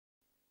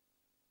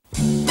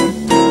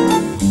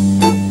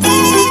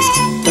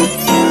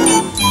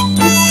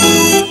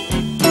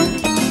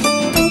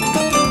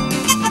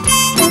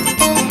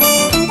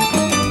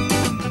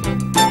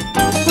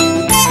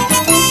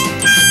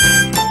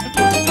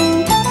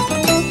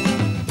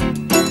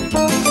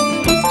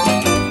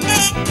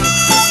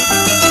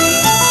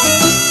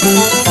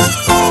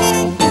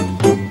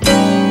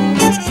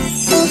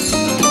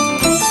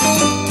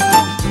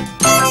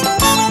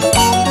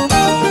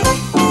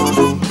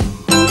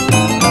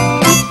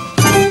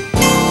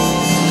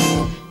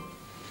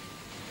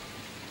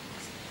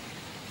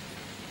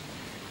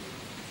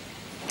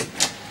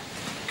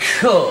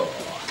Cool.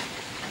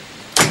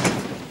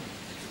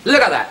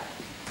 Look at that.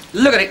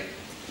 Look at it.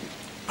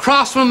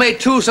 Craftsmen made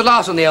tools to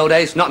last in the old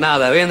days. Not now,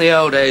 though. In the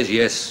old days,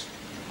 yes.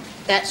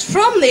 That's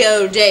from the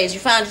old days. You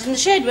found it in the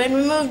shed when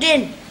we moved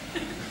in.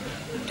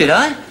 Did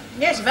I?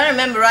 Yes, if I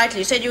remember rightly,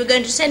 you said you were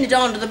going to send it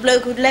on to the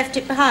bloke who'd left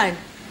it behind.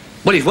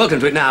 Well, he's welcome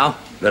to it now.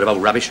 Load of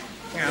old rubbish.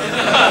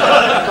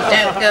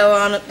 Don't go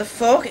on at the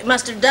fork. It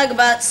must have dug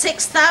about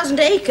 6,000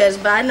 acres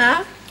by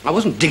now. I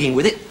wasn't digging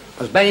with it.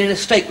 I was banging in a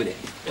stake with it.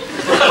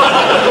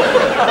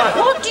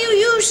 What do you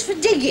use for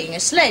digging? A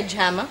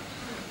sledgehammer?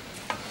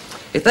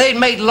 If they'd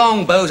made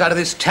longbows out of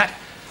this tack,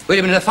 we'd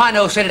have been in a fine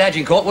old set at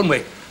Agincourt, wouldn't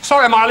we?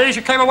 Sorry, my liege,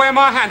 you came away in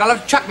my hand. I'll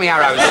have to chuck me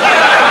arrows.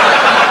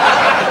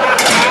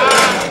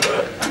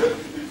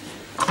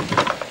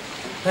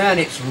 And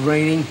it's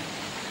raining.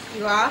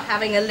 You are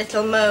having a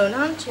little moan,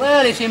 aren't you?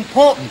 Well, it's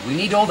important. We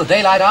need all the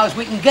daylight hours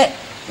we can get.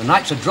 The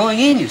nights are drawing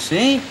in, you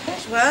see.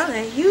 Yes, well,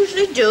 they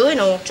usually do in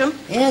autumn.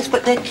 Yes,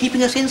 but they're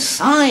keeping us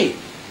inside.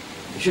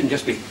 We shouldn't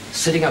just be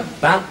sitting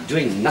about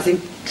doing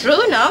nothing.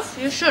 True enough,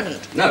 you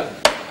shouldn't. No.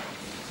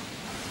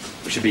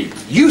 We should be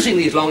using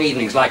these long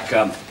evenings like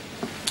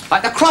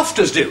the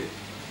crofters do.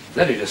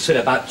 They don't just sit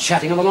about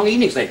chatting on the long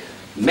evenings. They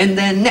mend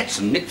their nets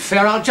and knit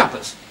fair old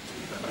jumpers.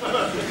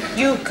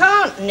 You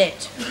can't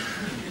knit.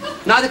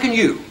 Neither can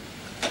you.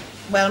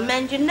 Well,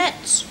 mend your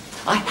nets.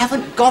 I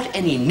haven't got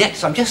any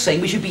nets. I'm just saying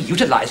we should be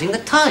utilising the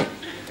time.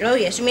 Oh,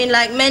 yes, you mean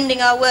like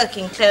mending our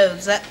working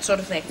clothes, that sort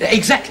of thing.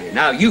 Exactly.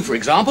 Now, you, for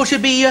example,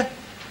 should be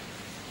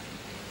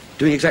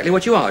doing exactly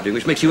what you are doing,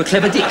 which makes you a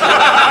clever dick.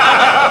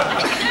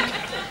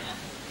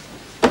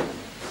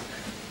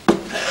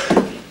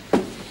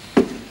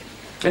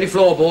 Any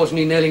floorboards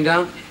need nailing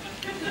down?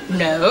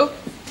 No.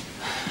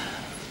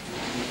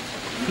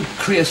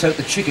 Creosote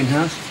the chicken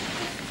house.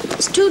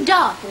 It's too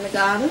dark in the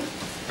garden.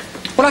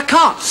 Well, I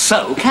can't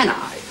sew, can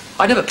I?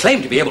 I never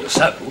claimed to be able to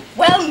sew.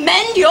 Well,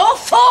 mend your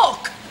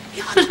fork!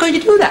 Yeah, I was going to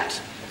do that.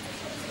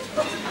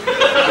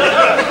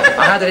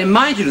 I had that in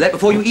mind to do that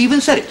before you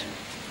even said it.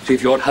 So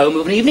if you're at home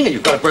of an evening and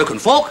you've got a broken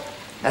fork,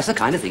 that's the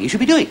kind of thing you should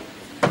be doing.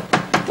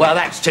 Well,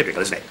 that's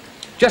typical, isn't it?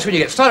 Just when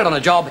you get started on a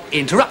job,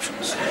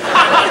 interruptions.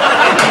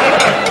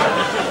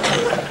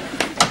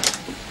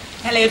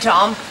 Hello,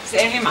 Tom. It's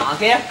only Mark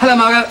here. Hello,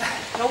 Margot.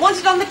 I want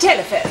it on the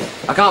telephone.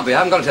 I can't be. I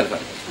haven't got a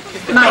telephone.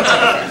 My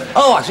telephone.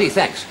 Oh, I see.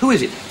 Thanks. Who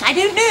is it? I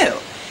don't know.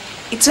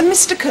 It's a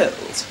Mr.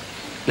 Coles.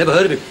 Never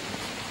heard of him.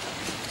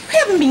 You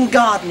haven't been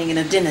gardening in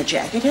a dinner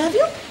jacket, have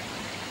you?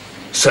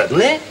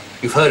 Certainly.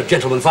 You've heard of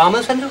gentlemen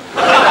farmers, haven't you?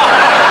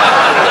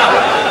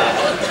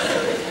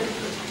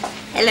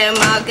 Hello,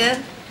 Margot.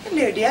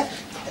 Hello, dear.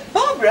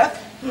 Barbara,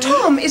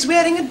 Tom is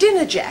wearing a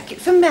dinner jacket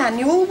for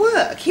manual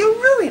work. He'll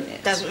ruin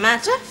it. Doesn't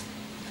matter.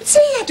 But say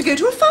he had to go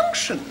to a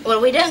function.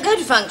 Well, we don't go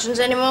to functions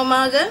anymore,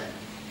 Margot.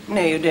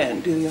 No, you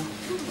don't, do you?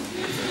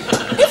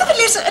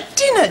 Nevertheless, a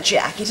dinner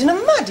jacket in a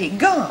muddy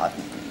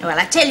garden. Well,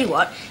 I tell you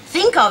what,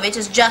 think of it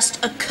as just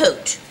a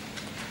coat.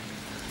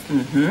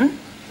 Mm-hmm.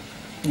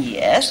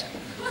 Yes.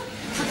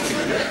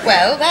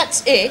 Well,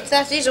 that's it.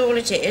 That is all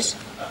it is.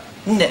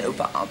 No,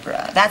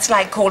 Barbara. That's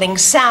like calling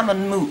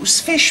salmon mousse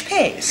fish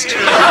paste. Look,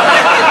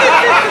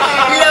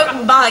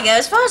 Margot,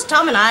 as far as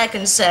Tom and I are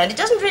concerned, it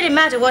doesn't really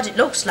matter what it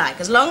looks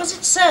like, as long as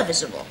it's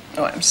serviceable.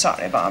 Oh, I'm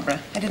sorry, Barbara.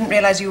 I didn't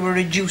realize you were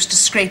reduced to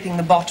scraping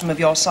the bottom of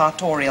your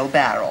sartorial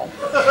barrel.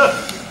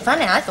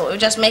 Funny, I thought we were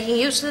just making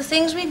use of the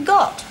things we'd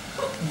got.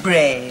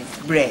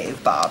 Brave,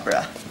 brave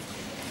Barbara.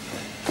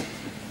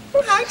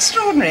 Well, how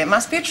extraordinary. It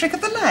must be a trick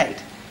of the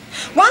light.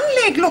 One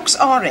leg looks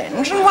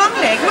orange and one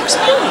leg looks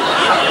blue.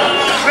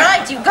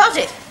 Right, you got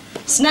it.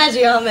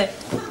 Snazzy on me.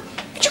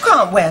 But you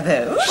can't wear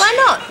those.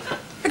 Why not?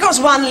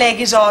 Because one leg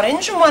is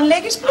orange and one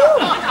leg is blue.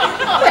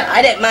 Well,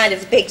 I don't mind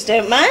if the pigs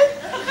don't mind.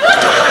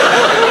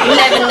 You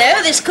never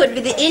know, this could be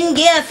the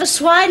in-gear for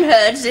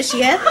swineherds this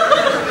year.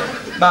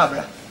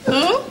 Barbara.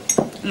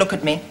 Look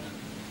at me.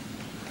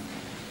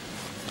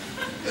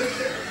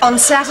 On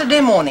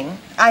Saturday morning,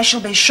 I shall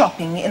be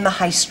shopping in the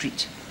high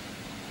street.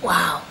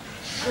 Wow.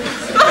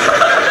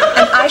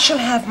 And I shall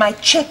have my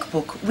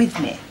checkbook with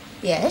me.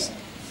 Yes?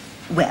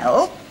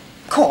 Well,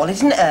 call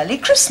it an early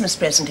Christmas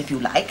present if you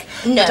like.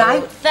 No,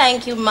 but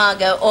thank you,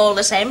 Margot, all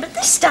the same, but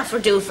this stuff will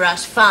do for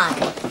us fine.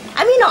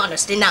 I mean,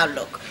 honestly, now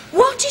look,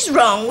 what is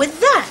wrong with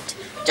that?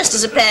 Just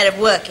as a pair of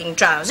working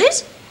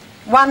trousers.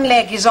 One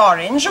leg is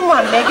orange and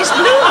one leg is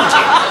blue.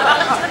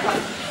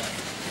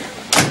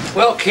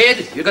 Well,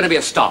 kid, you're going to be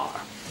a star.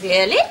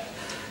 Really?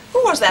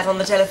 Who was that on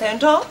the telephone,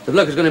 Tom? The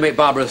bloke is going to make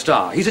Barbara a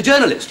star. He's a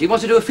journalist. He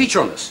wants to do a feature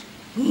on us.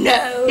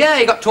 No. Yeah,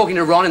 he got talking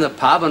to Ron in the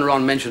pub, and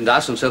Ron mentioned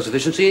us and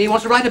self-sufficiency, and he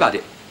wants to write about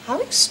it. How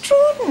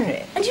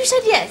extraordinary. And you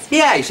said yes?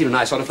 Yeah, he seemed a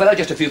nice sort of fellow.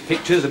 Just a few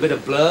pictures, a bit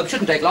of blurb.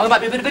 Shouldn't take long. It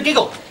might be a bit of a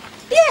giggle.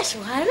 Yes,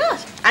 why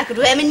not? I could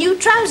wear my new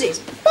trousers.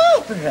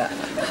 Barbara,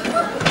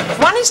 if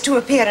one is to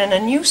appear in a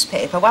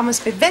newspaper, one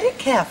must be very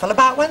careful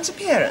about one's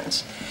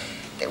appearance.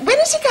 When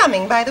is he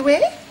coming, by the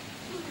way?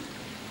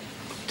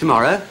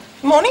 Tomorrow.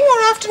 Morning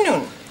or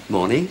afternoon?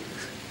 Morning.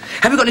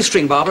 Have you got any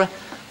string, Barbara?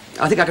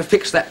 I think I could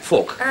fix that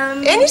fork.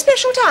 Any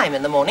special time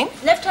in the morning?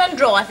 Left-hand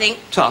drawer, I think.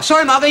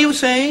 Sorry, Martha, you were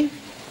saying?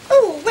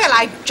 Oh, well,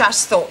 I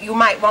just thought you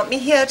might want me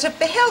here to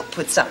help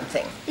with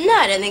something. No,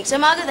 I don't think so,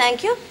 Margot,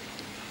 thank you.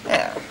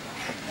 Oh.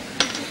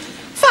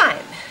 Fine.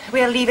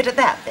 We'll leave it at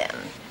that, then.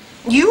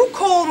 You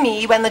call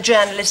me when the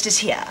journalist is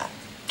here.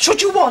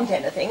 Should you want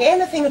anything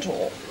at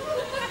all.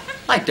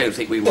 I don't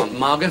think we want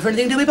Margot for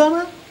anything, do we,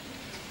 Barbara?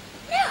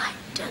 No, I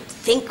don't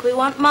think we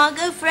want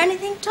Margot for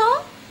anything,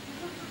 Tom.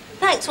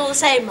 Thanks all the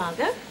same,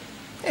 Margot.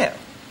 Oh.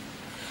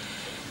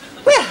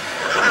 Well,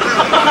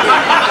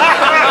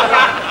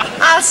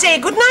 I'll say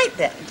good night,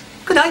 then.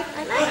 Good night.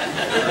 Good night.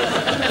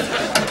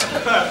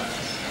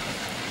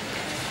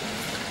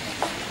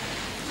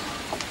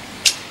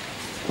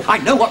 I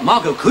know what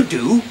Margot could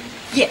do.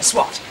 Yes,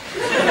 what?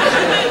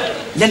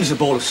 Lend us a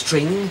ball of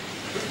string.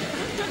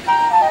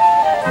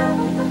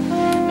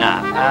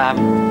 Now,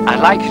 I'd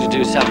like you to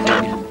do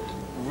something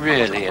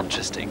really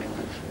interesting.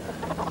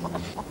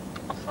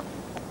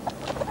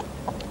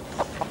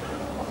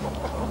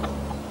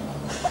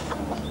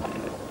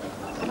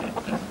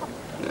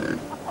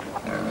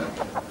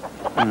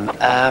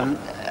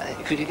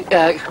 Could you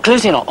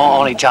close in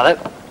on each other?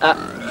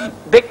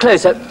 Bit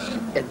closer,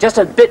 just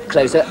a bit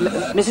closer.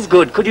 Mrs.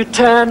 Good, could you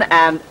turn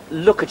and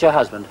look at your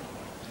husband?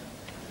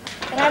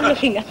 But I'm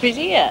looking up his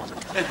ear.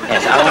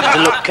 Yes, I want it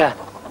to look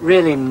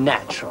really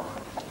natural.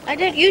 I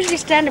don't usually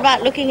stand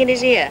about looking in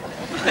his ear.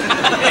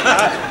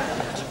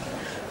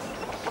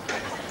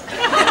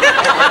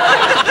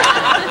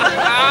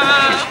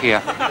 It's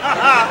here.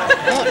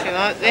 Thought you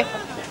might be.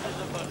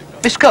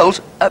 Miss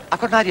Coles, I've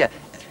got an idea.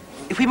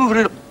 If we move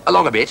it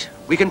along a bit,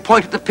 we can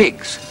point at the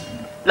pigs.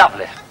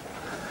 Lovely.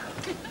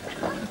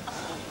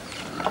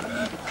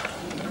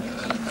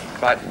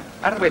 Right,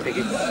 out of the way,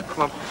 Piggy.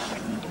 Come on.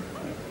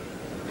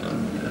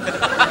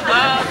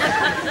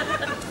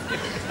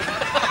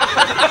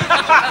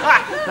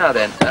 Now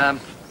then,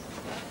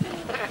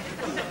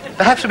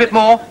 perhaps a bit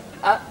more.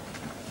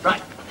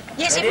 Right.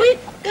 Yes, if we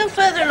go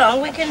further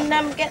along, we can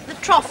get the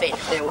trough in.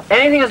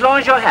 Anything as long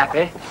as you're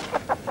happy.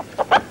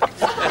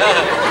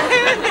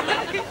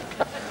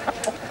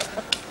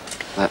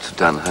 That's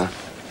done, huh?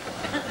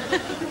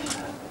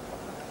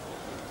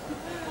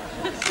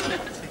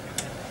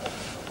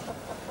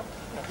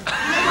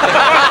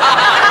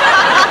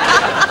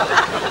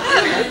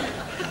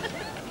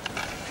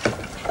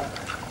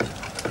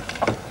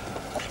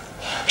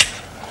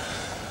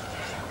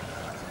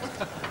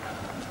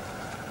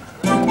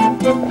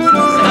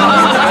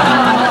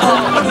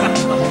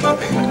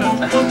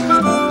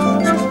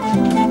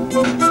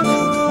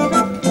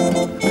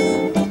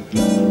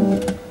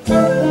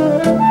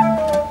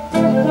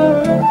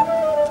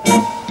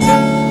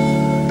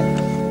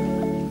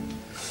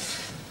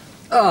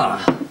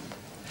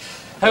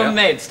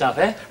 Homemade stuff,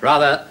 eh?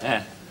 Rather.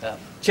 Yeah.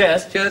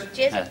 Cheers. Cheers.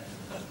 Cheers.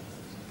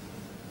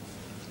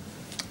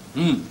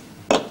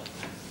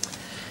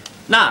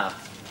 Now.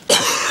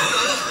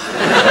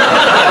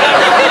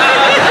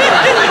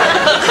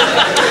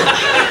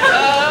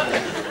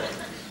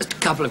 Just a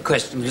couple of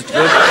questions, Mr.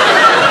 Good.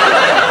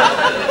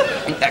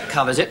 I think that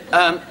covers it.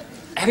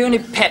 Have you any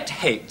pet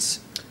hates?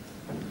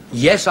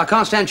 Yes, I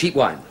can't stand cheap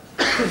wine.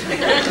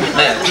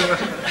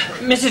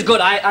 Mrs.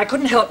 Good, I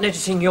couldn't help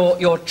noticing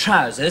your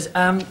trousers.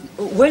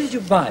 Where did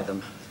you buy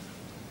them?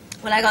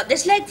 Well, I got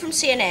this leg from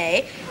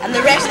C&A, and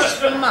the rest is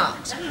from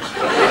Mart.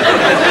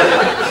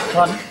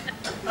 Pardon?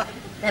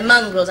 They're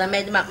mongrels. I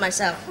made them up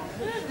myself.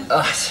 Oh,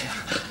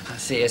 I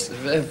see. Yes,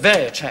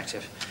 very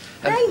attractive.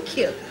 Thank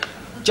you.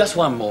 Just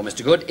one more,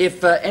 Mr. Good.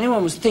 If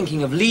anyone was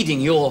thinking of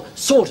leading your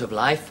sort of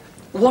life,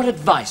 what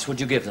advice would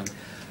you give them?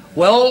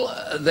 Well,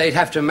 they'd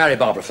have to marry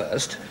Barbara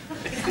first.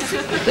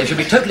 They should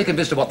be totally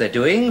convinced of what they're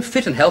doing,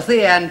 fit and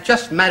healthy, and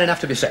just mad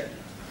enough to be sane.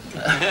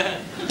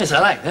 Yes, I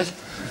like that.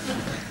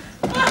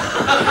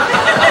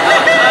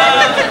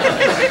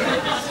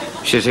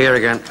 She's here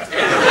again.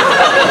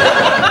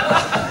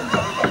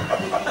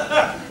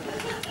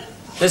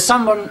 There's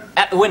someone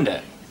at the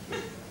window.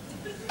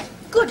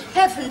 Good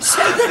heavens,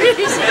 so there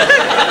is.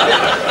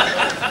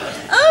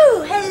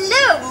 Oh,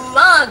 hello,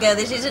 Margot.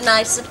 This is a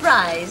nice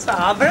surprise.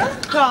 Barbara,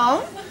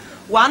 Tom,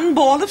 one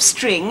ball of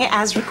string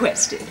as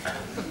requested.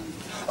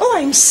 Oh,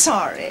 I'm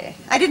sorry.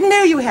 I didn't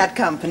know you had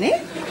company.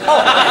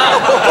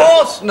 Of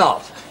course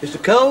not.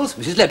 Mr. Coles,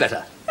 Mrs.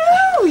 Ledbetter.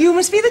 Oh, you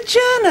must be the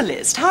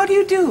journalist. How do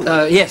you do?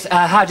 Yes,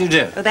 how do you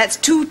do? Oh, that's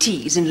 2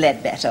 T's in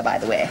Ledbetter, by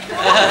the way.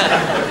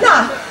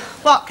 Now,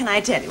 what can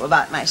I tell you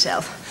about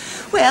myself?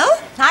 Well,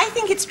 I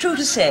think it's true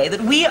to say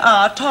that we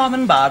are Tom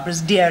and Barbara's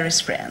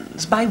dearest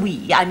friends. By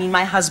we, I mean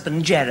my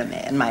husband Jeremy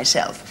and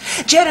myself.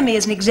 Jeremy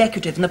is an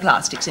executive in the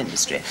plastics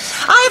industry.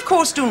 I, of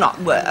course, do not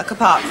work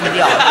apart from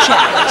the odd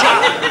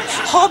charity.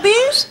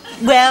 Hobbies?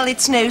 Well,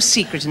 it's no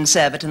secret in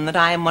Surbiton that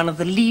I am one of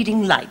the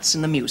leading lights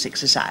in the Music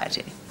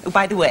Society. Oh,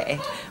 by the way,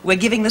 we're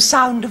giving the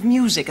Sound of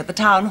Music at the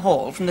Town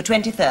Hall from the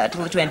 23rd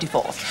till the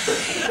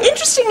 24th.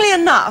 Interestingly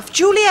enough,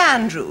 Julie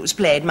Andrews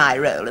played my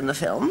role in the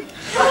film.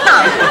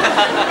 Now,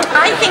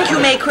 I think you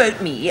may quote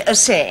me as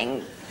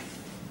saying,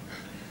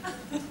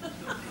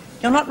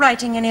 you're not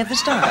writing any of the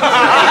stuff.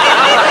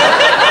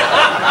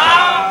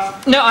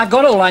 No, I've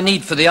got all I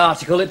need for the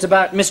article. It's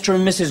about Mr.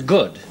 and Mrs.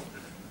 Good.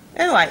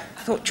 Oh, I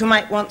thought you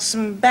might want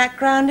some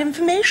background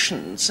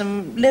information,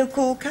 some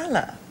local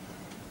colour.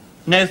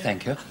 No,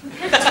 thank you.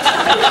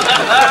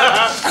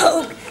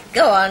 Oh,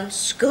 go on,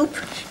 Scoop.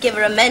 Give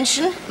her a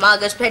mention.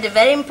 Margot's played a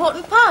very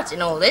important part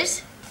in all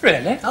this.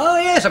 Really? Oh,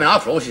 yes. I mean,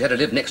 after all, she's had to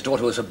live next door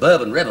to a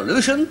suburban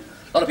revolution.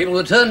 A lot of people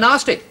would turn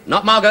nasty.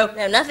 Not Margot.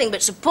 No, nothing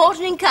but support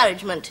and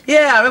encouragement.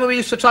 Yeah, I remember we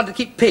used to try to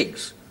keep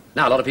pigs.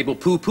 Now, a lot of people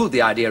poo-pooed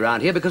the idea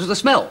around here because of the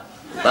smell.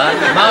 But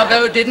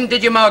Margot didn't,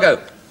 did you, Margot?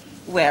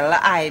 Well,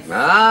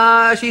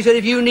 She said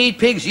if you need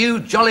pigs, you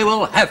jolly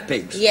well have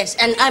pigs. Yes,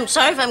 and I'm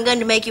sorry if I'm going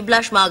to make you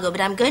blush, Margot,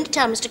 but I'm going to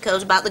tell Mr.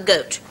 Coles about the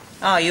goat.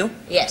 Are you?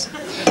 Yes.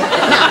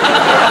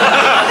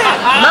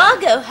 Now,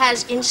 Margot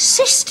has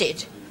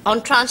insisted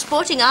on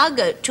transporting our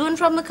goat to and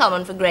from the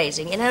common for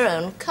grazing in her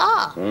own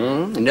car.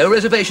 No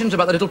reservations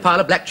about the little pile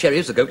of black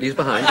cherries the goat leaves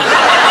behind. No.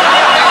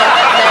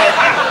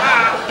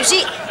 You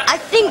see, I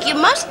think you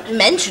must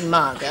mention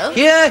Margot.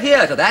 Hear,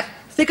 hear to that.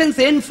 Thick and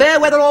thin, fair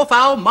weather or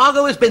foul,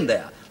 Margot has been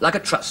there, like a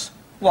truss.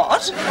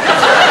 What?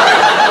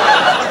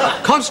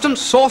 Constant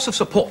source of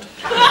support.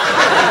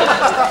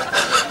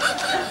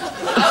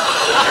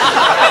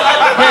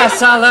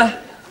 Yes, I'll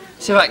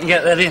see if I can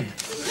get that in.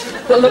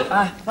 Well, look,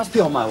 I must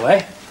be on my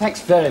way.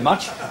 Thanks very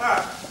much.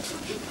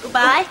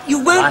 Goodbye.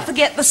 You won't Bye.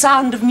 forget the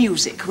sound of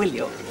music, will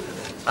you?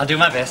 I'll do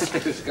my best.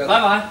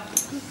 Bye-bye.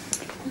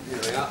 Here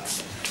we are.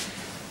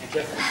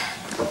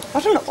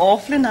 What an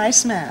awfully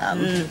nice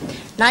man.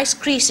 Nice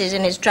creases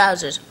in his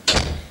trousers.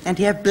 And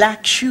he had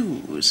black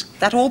shoes.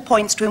 That all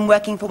points to him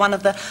working for one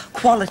of the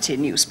quality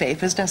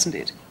newspapers, doesn't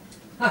it?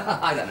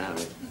 I don't know.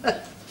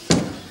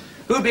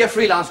 Who'd be a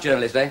freelance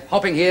journalist, eh?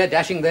 Hopping here,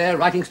 dashing there,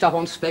 writing stuff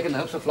on spec in the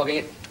hopes of flogging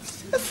it.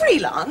 A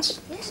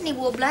freelance? Yes, and he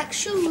wore black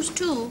shoes,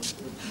 too.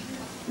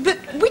 But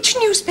which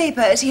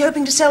newspaper is he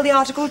hoping to sell the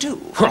article to?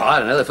 Well, I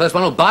don't know. The first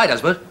one will buy it, I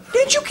suppose.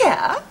 Don't you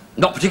care?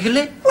 Not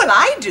particularly. Well,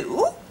 I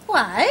do.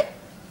 Why?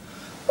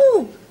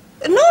 Oh,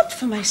 not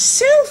for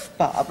myself,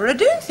 Barbara.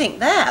 Don't think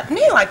that.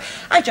 No,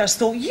 I just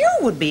thought you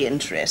would be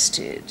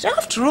interested.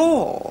 After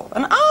all,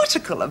 an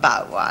article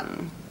about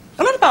one.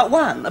 Well, not about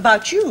one,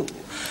 about you.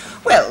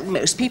 Well,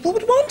 most people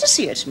would want to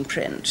see it in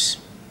print.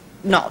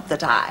 Not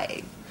that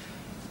I...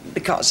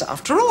 Because,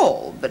 after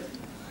all, but...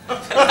 Well,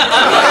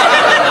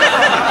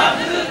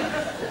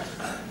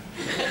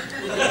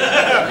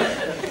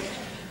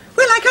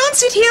 I can't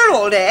sit here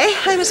all day.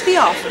 I must be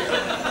off.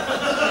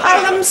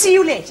 I'll see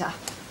you later.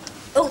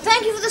 Oh,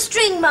 thank you for the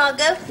string,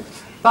 Margot.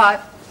 Bye.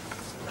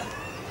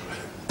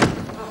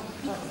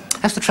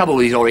 That's the trouble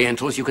with these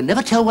Orientals. You can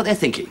never tell what they're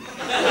thinking.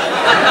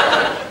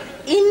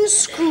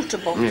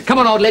 Inscrutable. Yeah, come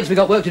on, old legs. We've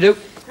got work to do.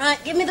 Right,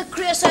 give me the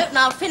creosote and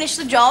I'll finish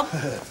the job.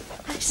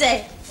 I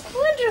say, I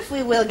wonder if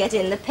we will get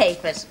in the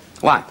papers.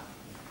 Why?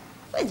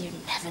 Well, you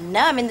never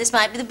know. I mean, this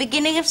might be the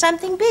beginning of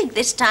something big.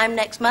 This time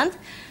next month,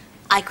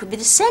 I could be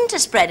the centre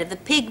spread of the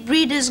Pig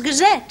Breeders'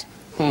 Gazette.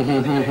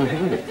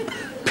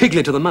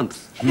 Piglet of the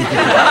month.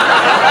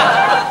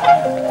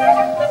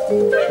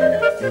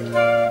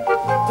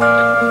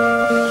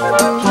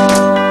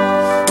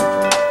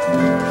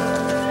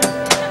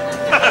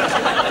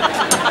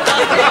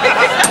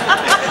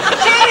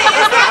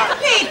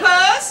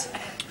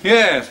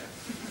 Yes.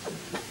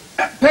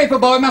 That paper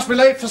boy must be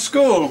late for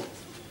school.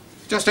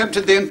 Just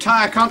emptied the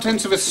entire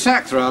contents of his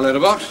sack through our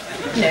letterbox.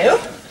 No,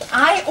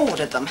 I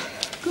ordered them.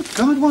 Good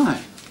God, why?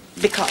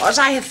 Because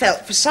I have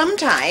felt for some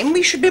time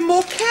we should be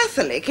more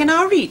Catholic in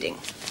our reading.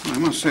 I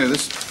must say,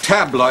 this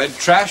tabloid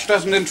trash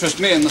doesn't interest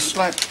me in the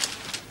slightest.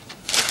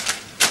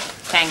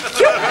 Thank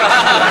you.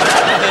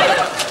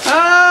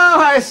 Oh,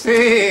 I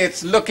see.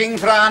 It's looking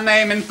for our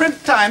name in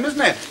print time,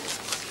 isn't it?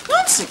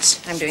 Nonsense.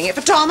 I'm doing it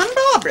for Tom and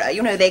Barbara.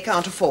 You know they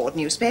can't afford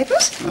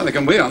newspapers. Well, they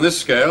can be on this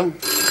scale.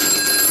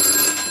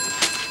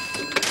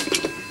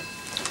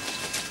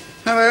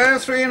 Hello,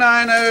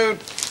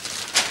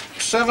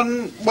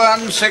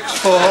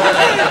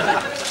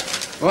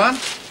 390-7164. What?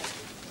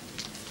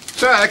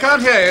 Sorry, I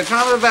can't hear you. It's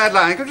rather a bad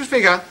line. Could you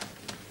speak up?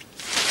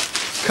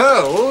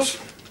 Coles?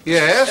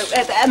 Yes?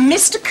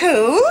 Mr.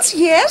 Coles,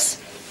 yes?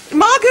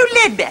 Margot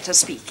Ledbetter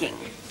speaking.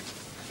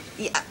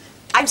 Yeah,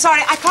 I'm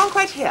sorry, I can't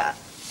quite hear.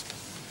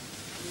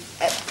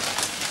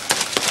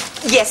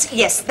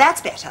 Yes, that's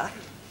better.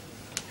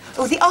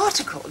 Oh, the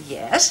article,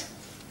 yes.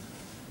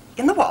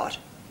 In the what?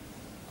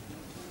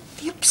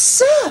 The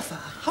Observer.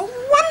 How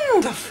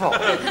wonderful.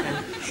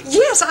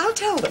 Yes, I'll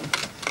tell them.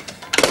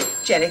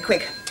 Jerry,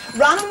 quick.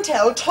 Run and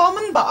tell Tom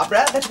and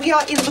Barbara that we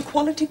are in the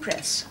quality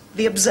press.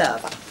 The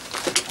Observer.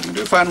 I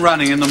do find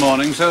running in the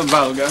morning so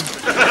vulgar.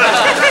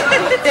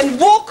 Then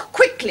walk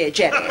quickly,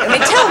 Jerry. I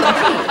mean, tell them,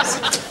 please.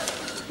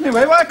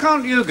 Anyway, why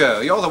can't you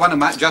go? You're the one who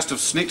might just have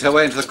sneaked her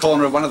way into the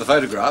corner of one of the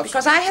photographs.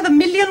 Because I have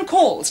 1,000,000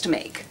 calls to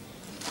make.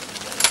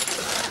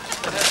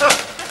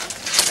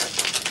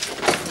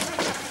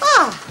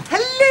 Ah,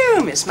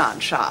 hello, Miss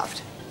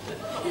Mountcharft.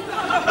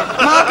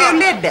 Margot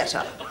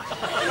Ledbetter.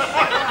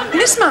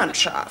 Miss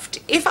Mountcharft,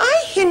 if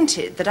I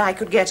hinted that I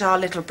could get our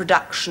little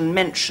production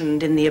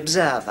mentioned in the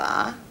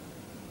Observer...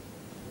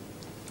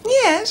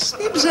 Yes,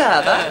 the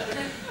Observer.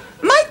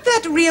 Might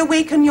that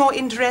reawaken your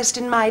interest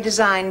in my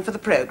design for the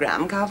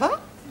program cover?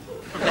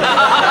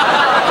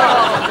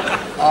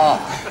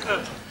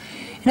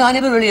 You know, I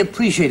never really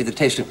appreciated the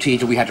taste of tea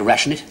till we had to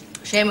ration it.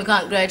 Shame we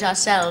can't grow it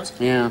ourselves.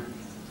 Yeah.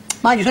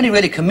 Mind you, it's only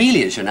really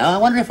camellias, you know. I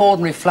wonder if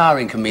ordinary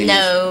flowering camellias...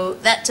 No,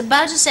 that's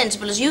about as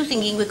sensible as you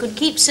thinking we could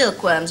keep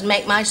silkworms and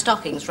make my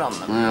stockings from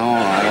them. Yeah, all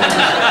right.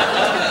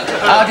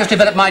 I'll just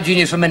develop my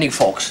genius for mending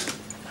forks.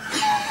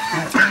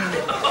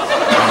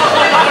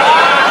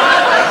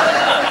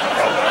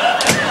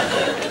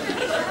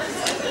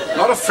 A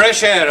lot of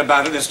fresh air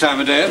about it this time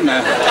of day, isn't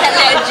there?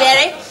 Hello,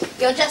 Jerry.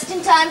 You're just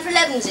in time for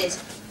elevenses.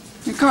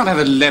 You can't have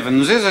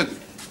 11s, is it?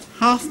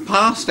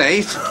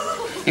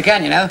 8:30. You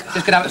can, you know.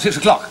 Just get up at 6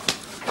 o'clock.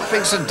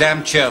 Being so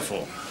damn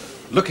cheerful.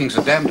 Looking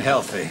so damned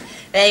healthy.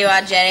 There you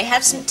are, Jerry.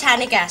 Have some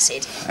tannic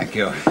acid. Thank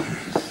you.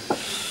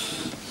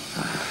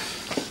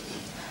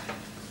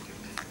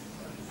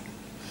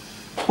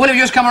 Well, have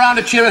you just come around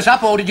to cheer us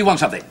up, or did you want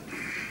something?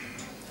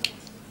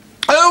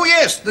 Oh,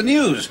 yes, the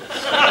news.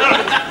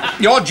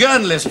 Your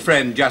journalist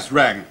friend just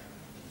rang.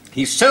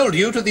 He sold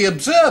you to the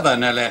Observer,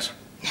 no less.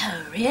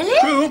 No, really?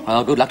 True.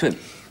 Well, good luck to him.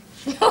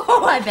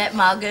 Oh, I bet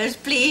Margot's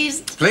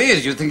pleased.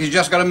 Please, you think he's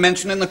just got a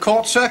mention in the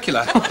court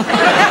circular?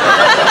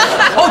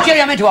 Oh,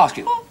 Jerry, I meant to ask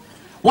you.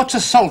 What's a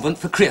solvent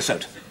for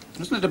creosote?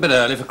 Isn't it a bit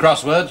early for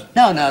crosswords?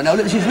 No,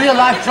 look, this is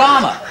real-life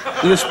drama.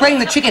 We were spraying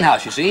the chicken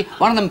house, you see.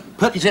 One of them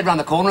perked his head round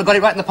the corner and got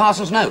it right in the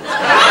parson's nose.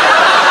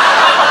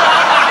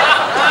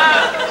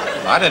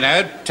 I don't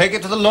know, take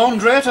it to the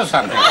laundrette or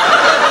something.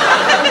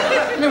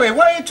 Anyway,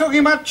 why are you talking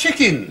about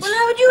chickens? Well,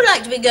 how would you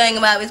like to be going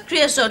about with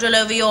creosote all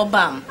over your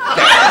bum?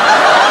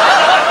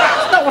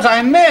 That's not what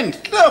I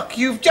meant. Look,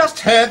 you've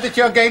just heard that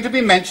you're going to be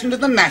mentioned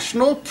in the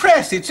national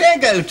press. It's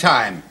ego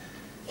time.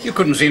 You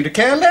couldn't seem to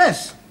care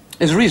less.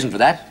 There's a reason for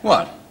that.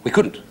 What? We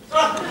couldn't.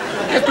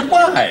 Yes, but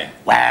why?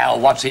 Well,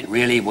 what's it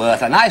really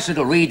worth? A nice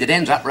little read that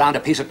ends up round a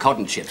piece of cod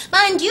and chips.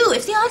 Mind you,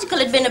 if the article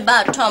had been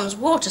about Tom's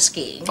water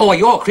skiing... Oh,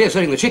 you're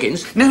creosoting the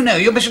chickens? No,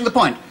 you're missing the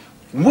point.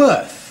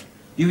 Worth.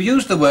 You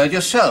used the word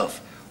yourself.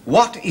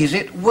 What is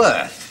it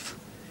worth?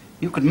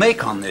 You could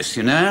make on this,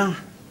 you know.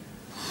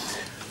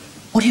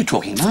 What are you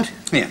talking about?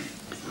 Here.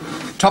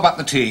 Top up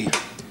the tea.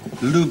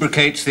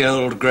 Lubricates the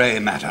old grey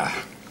matter.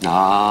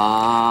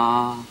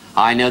 Ah,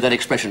 I know that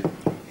expression.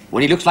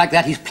 When he looks like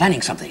that, he's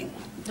planning something.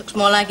 Looks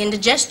more like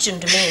indigestion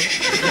to me.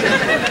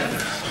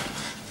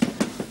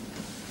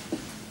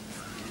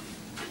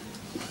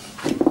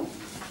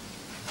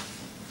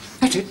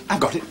 That's it, I've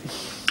got it.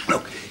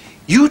 Look,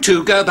 you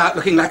two go about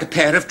looking like a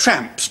pair of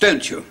tramps,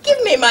 don't you?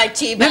 Give me my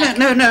tea back.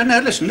 No,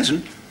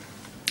 listen.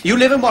 You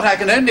live in what I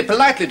can only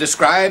politely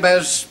describe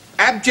as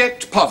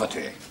abject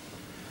poverty.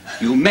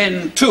 You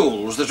mend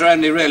tools that are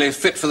only really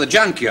fit for the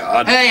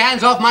junkyard. Hey,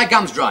 hands off, my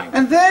gum's drying.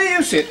 And there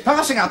you sit,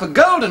 passing up a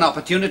golden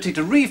opportunity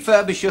to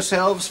refurbish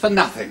yourselves for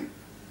nothing.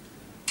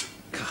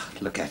 God,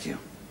 look at you.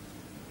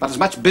 About as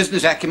much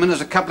business acumen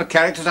as a couple of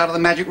characters out of the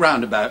Magic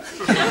Roundabout.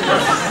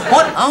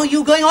 What are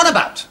you going on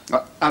about?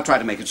 Well, I'll try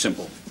to make it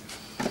simple.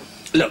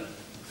 Look,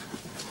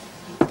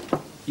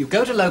 you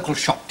go to local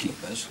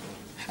shopkeepers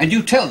and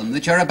you tell them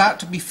that you're about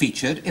to be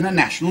featured in a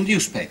national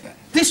newspaper.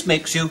 This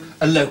makes you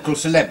a local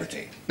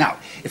celebrity. Now,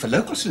 if a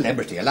local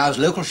celebrity allows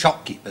local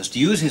shopkeepers to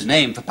use his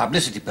name for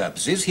publicity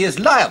purposes, he is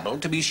liable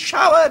to be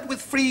showered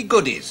with free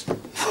goodies.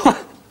 What,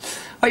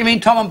 you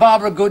mean Tom and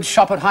Barbara Goods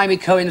shop at Jaime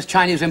Cohen's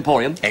Chinese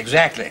Emporium?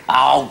 Exactly.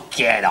 Oh,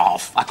 get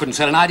off. I couldn't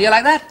sell an idea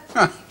like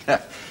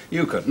that.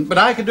 You couldn't, but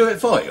I could do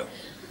it for you.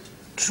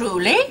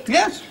 Truly?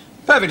 Yes.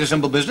 Perfectly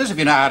simple business if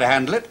you know how to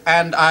handle it,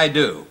 and I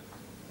do.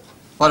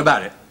 What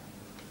about it?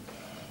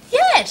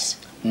 Yes.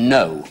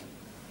 No.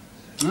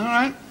 All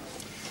right.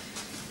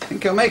 I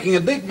think you're making a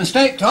big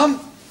mistake, Tom.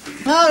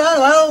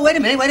 No, wait a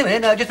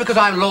minute. No, just because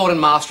I'm lord and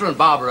master and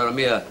Barbara a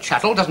mere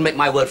chattel doesn't make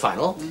my word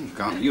final.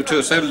 God, you two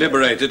are so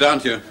liberated,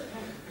 aren't you?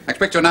 I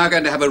expect you're now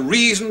going to have a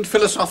reasoned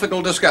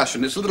philosophical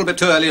discussion. It's a little bit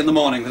too early in the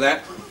morning for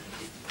that.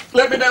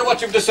 Let me know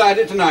what you've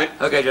decided tonight.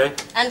 Okay, Jerry.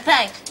 And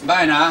thanks.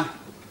 Bye now.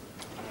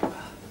 I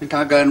think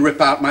I'll go and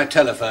rip out my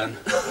telephone.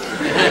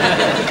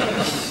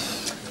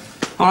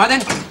 All right,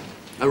 then.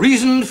 A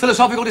reasoned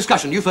philosophical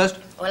discussion. You first.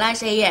 Well, I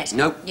say yes.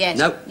 No. Yes.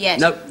 No. Yes.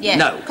 No. Yes.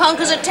 No.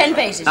 Conquers at 10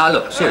 paces. Now,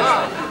 look,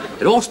 seriously.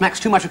 It all smacks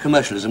too much of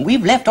commercialism.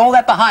 We've left all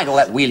that behind, all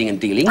that wheeling and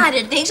dealing. I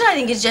don't think so. I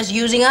think it's just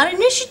using our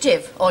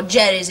initiative. Or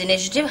Jerry's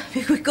initiative.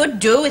 We could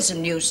do with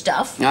some new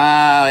stuff.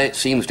 Ah, it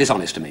seems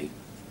dishonest to me.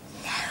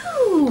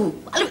 No.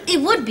 Well, it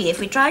would be if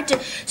we tried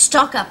to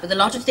stock up with a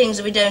lot of things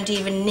that we don't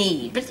even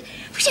need. But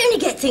we only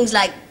get things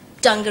like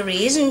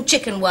dungarees and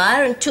chicken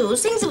wire and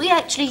tools, things that we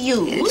actually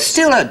use. It's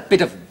still a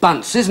bit of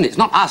bunce, isn't it? It's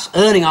not us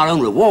earning our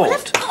own reward. Well,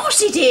 of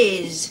course it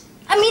is.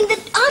 I mean, the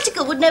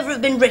article would never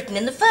have been written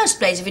in the first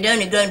place if we'd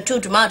only grown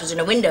 2 tomatoes in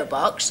a window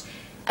box.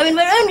 I mean,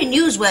 we're only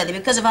newsworthy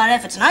because of our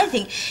efforts, and I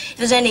think if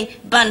there's any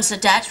bunce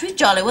attached, we've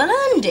jolly well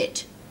earned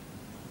it.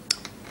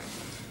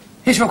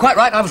 Yes, you're quite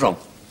right. I was wrong.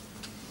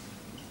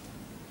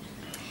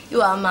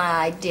 You are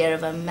my idea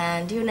of a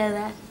man. Do you know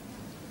that?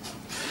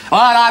 Well,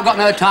 I've got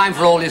no time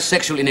for all this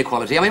sexual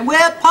inequality. I mean,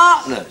 we're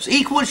partners,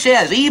 equal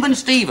shares, even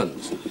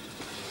Stevens.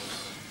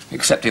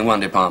 Except in one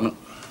department.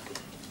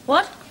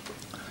 What?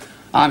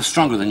 I'm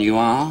stronger than you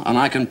are, and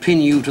I can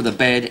pin you to the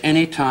bed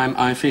any time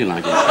I feel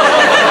like it.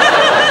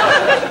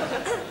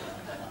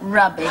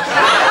 Rubbish.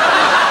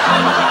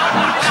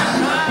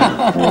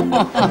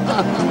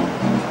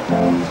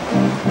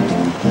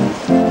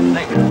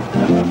 Thank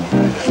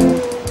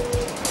you.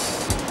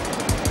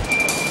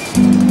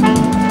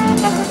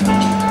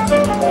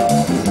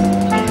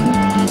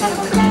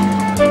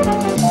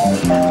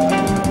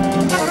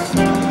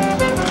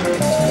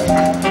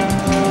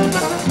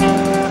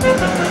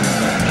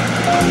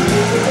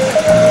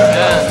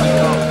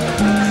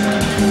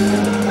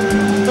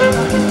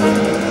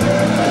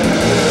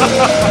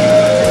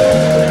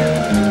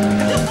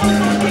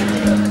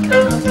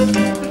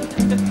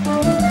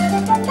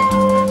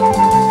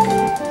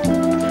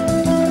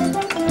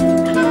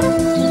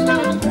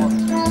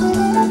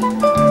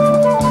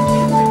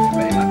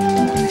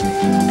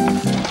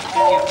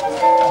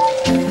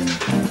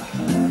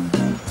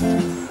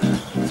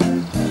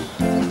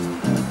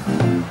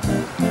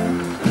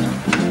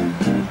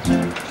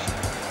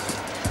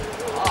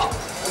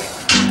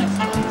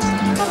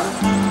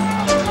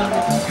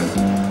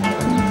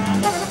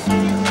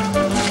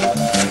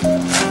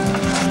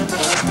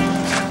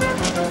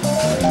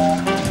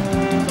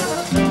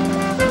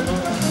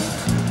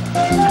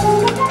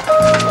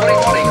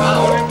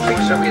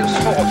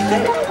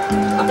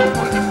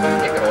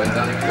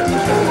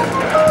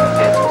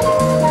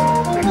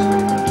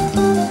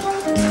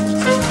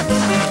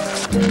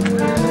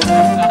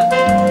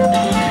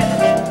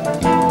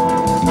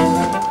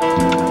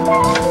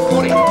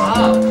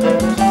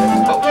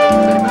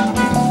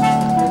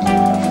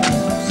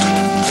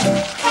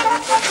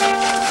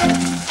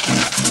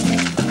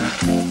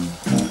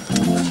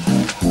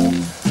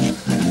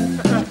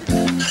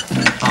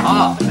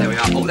 There we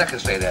are. Oh, that can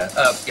stay there.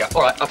 Yeah,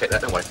 all right, I'll take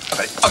that, don't worry.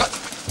 Okay, I got it.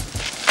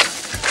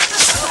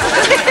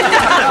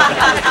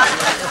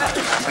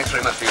 Thanks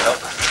very much for your help.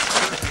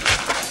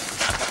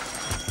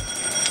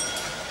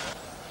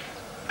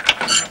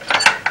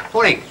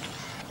 Morning.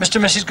 Mr.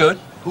 and Mrs. Good?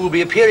 Who will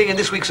be appearing in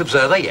this week's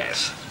Observer,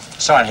 yes.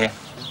 Sign here.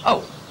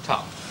 Oh,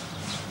 Tom.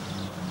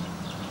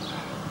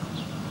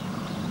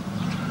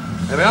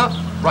 There we are.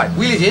 Right,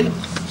 wheel it in.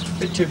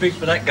 Bit too big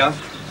for that gun.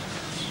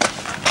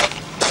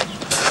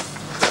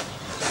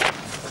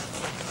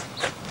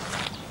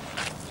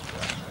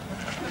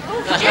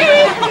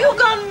 Have you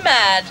gone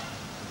mad?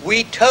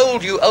 We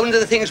told you only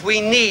the things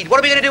we need. What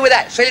are we going to do with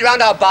that? Sail it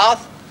round our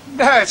bath?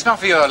 No, it's not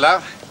for your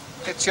love.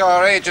 It's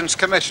your agent's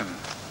commission.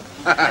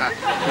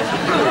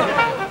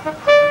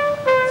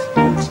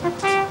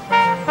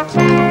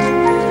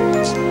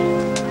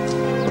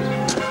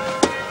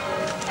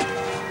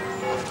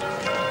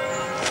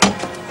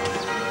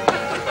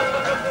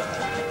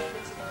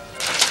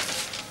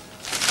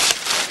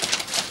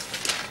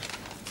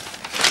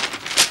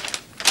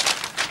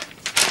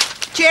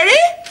 Jerry?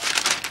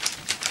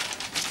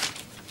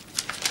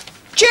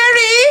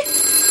 Jerry?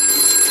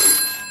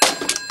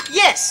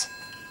 Yes.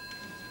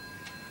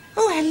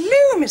 Oh,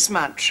 hello, Miss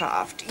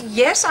Mountcraft.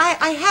 Yes,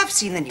 I have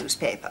seen the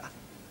newspaper.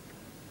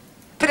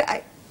 But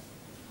I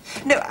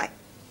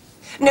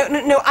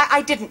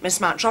didn't, Miss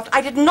Mountcraft.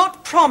 I did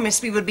not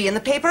promise we would be in the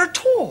paper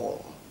at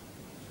all.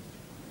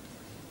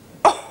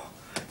 Oh,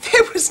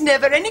 there was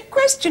never any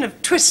question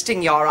of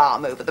twisting your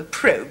arm over the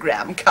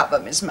program cover,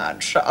 Miss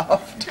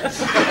Mountcraft.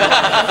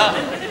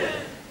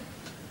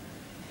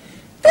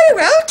 Very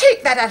well,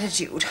 take that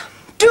attitude.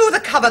 Do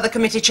the cover the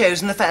committee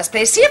chose in the first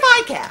place. See if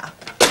I care.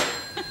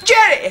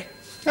 Jerry!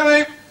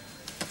 Hello.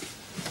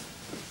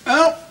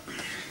 Well,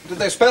 did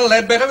they spell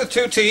Ledbetter with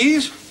 2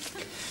 T's?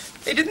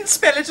 They didn't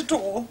spell it at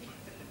all.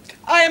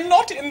 I am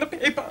not in the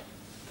paper.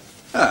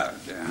 Oh,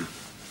 dear.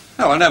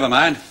 Oh, well, never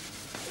mind.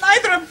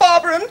 Neither are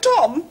Barbara and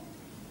Tom.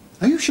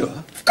 Are you sure?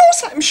 Of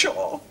course I'm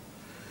sure.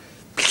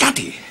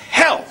 Bloody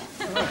hell!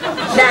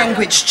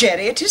 Language,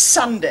 Jerry. It is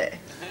Sunday.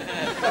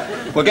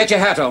 Well, get your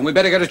hat on. We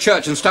better go to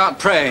church and start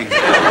praying.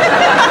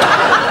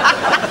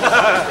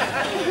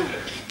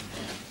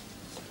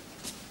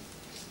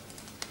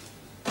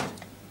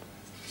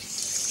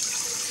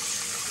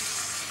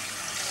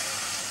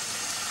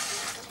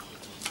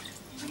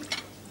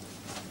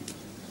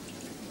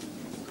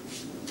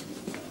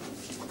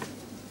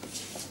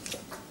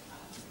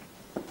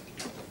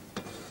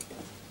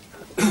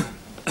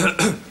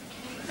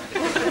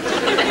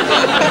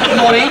 Good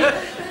morning.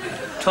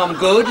 Tom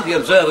Good, the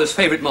Observer's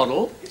favourite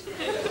model.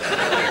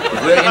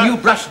 He's wearing a new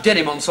brushed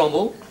denim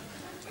ensemble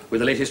with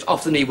the latest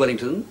off-the-knee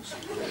Wellingtons.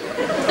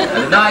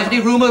 And denies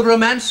any rumour of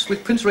romance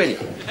with Prince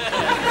Rainier.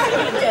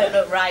 You don't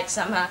look right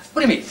somehow.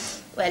 What do you mean?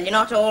 Well, you're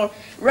not all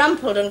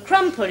rumpled and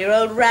crumpled, your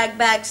old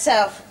rag-bag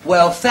self.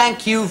 Well,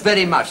 thank you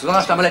very much. The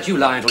last time I let you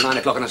lie until 9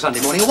 o'clock on a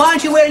Sunday morning. Why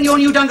aren't you wearing your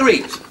new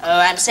dungarees? Oh,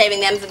 I'm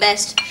saving them for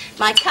best.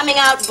 My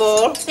coming-out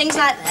ball, things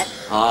like that.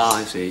 Ah,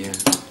 I see, yeah.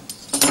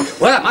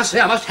 Well, I must say,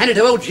 I must hand it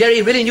to old Jerry.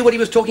 He really knew what he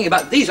was talking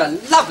about. These are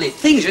lovely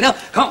things, you know.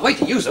 Can't wait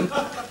to use them.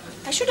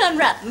 I should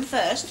unwrap them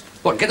first.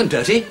 What, get them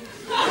dirty?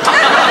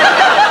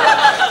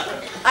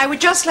 I would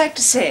just like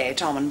to say,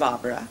 Tom and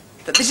Barbara,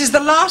 that this is the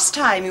last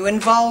time you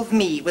involve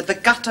me with the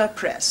gutter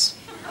press.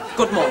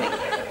 Good morning.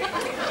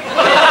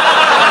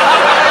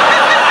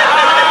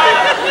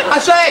 I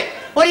say,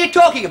 what are you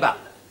talking about?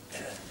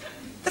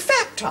 The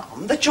fact,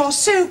 Tom, that your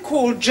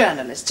so-called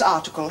journalist's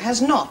article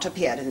has not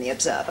appeared in the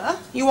Observer,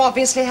 you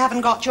obviously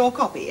haven't got your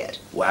copy yet.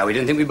 Well, we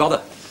didn't think we'd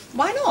bother.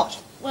 Why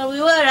not? Well, we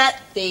were at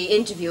the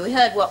interview. We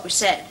heard what was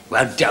said.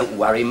 Well, don't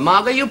worry,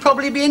 Margot. You'll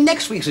probably be in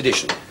next week's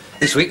edition.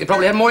 This week they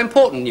probably have more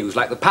important news,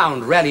 like the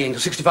pound rallying to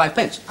 65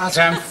 pence. I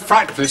say, I'm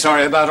frightfully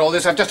sorry about all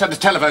this. I've just had a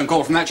telephone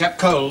call from that chap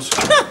Coles.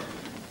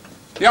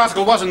 The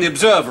article was in the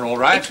Observer, all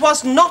right. It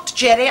was not,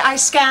 Jerry. I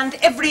scanned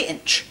every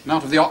inch.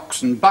 Not of the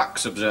Ox and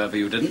Bucks Observer,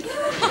 you didn't?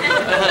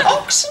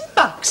 Ox and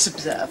Bucks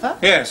Observer?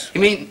 Yes. You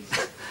mean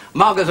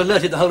Margot's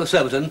alerted the whole of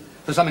Surbiton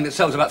for something that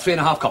sells about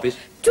 3.5 copies?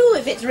 2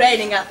 if it's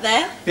raining up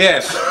there.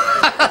 Yes.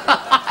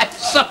 I'm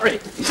sorry.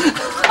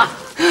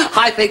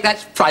 I think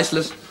that's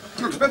priceless.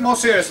 It's a bit more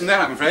serious than that,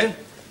 I'm afraid.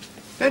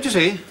 Don't you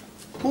see?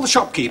 All the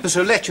shopkeepers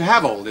who let you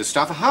have all this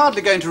stuff are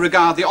hardly going to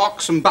regard the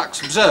Ox and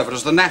Bucks Observer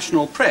as the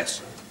national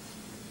press.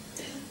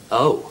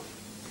 Oh.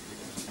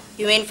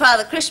 You mean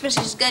Father Christmas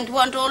is going to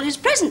want all his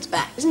presents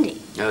back, isn't he?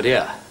 Oh,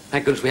 dear.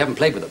 Thank goodness we haven't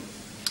played with them.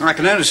 I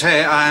can only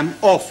say I am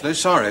awfully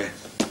sorry.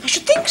 I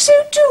should think so,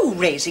 too,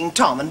 raising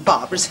Tom and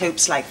Barbara's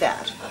hopes like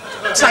that.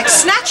 It's like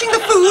snatching the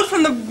food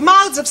from the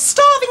mouths of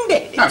starving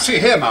babies. Now, see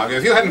here, Margot,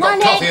 if you hadn't got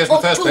 1 coffee egg as in the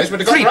or first 2? place, we'd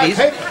have got 3, the right please.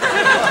 tape.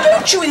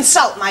 Don't you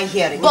insult my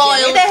hearing, Boiled.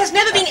 Jerry. There has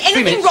never been 3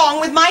 anything minutes. wrong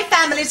with my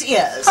family's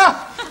ears.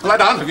 Ah, well,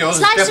 that aunt of yours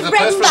is Slice deaf of for the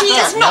bread first and place. butter.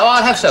 She is No, not.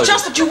 I'll have soda.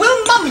 Just that you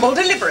will mumble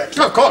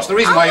deliberately. Of course, the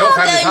reason why I'll your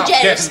go, family's half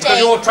Jerry, deaf is because stay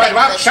you're trying to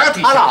for outshout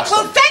each I'll other. ask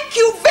Well, them. thank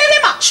you very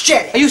much,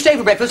 Jerry. Are you staying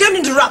for breakfast? Don't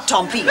interrupt,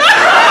 Tom, please.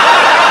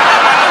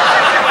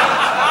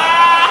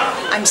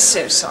 I'm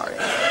so sorry.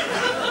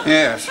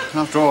 Yes,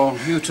 after all,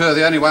 you two are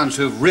the only ones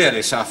who've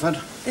really suffered.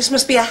 This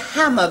must be a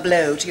hammer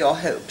blow to your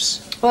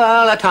hopes.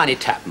 Well, a tiny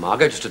tap,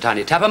 Margot, just a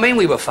tiny tap. I mean,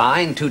 we were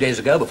fine 2 days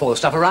ago before the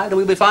stuff arrived, and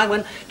we'll be fine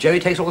when Jerry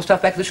takes all the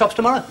stuff back to the shops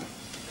tomorrow.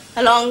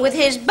 Along with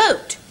his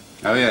boat.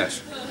 Oh,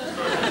 yes.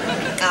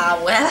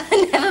 Ah, well,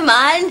 never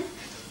mind.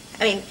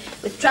 I mean,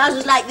 with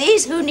trousers like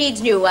these, who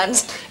needs new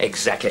ones?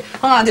 Exactly.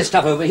 Ah, and this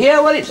stuff over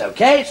here, well, it's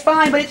okay, it's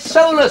fine, but it's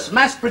soulless,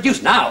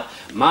 mass-produced. Now,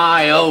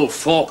 my old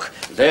fork,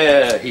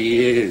 there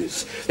he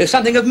is. There's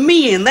something of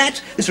me in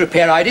that. This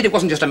repair I did, it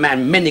wasn't just a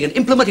man mending an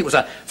implement, it was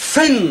a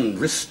friend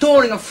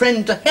restoring a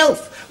friend to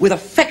health with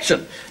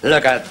affection.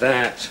 Look at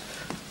that.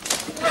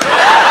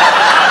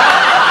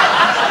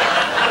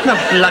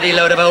 A bloody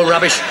load of old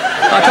rubbish.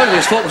 I told you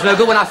this fork was no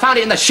good when I found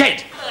it in the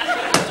shed.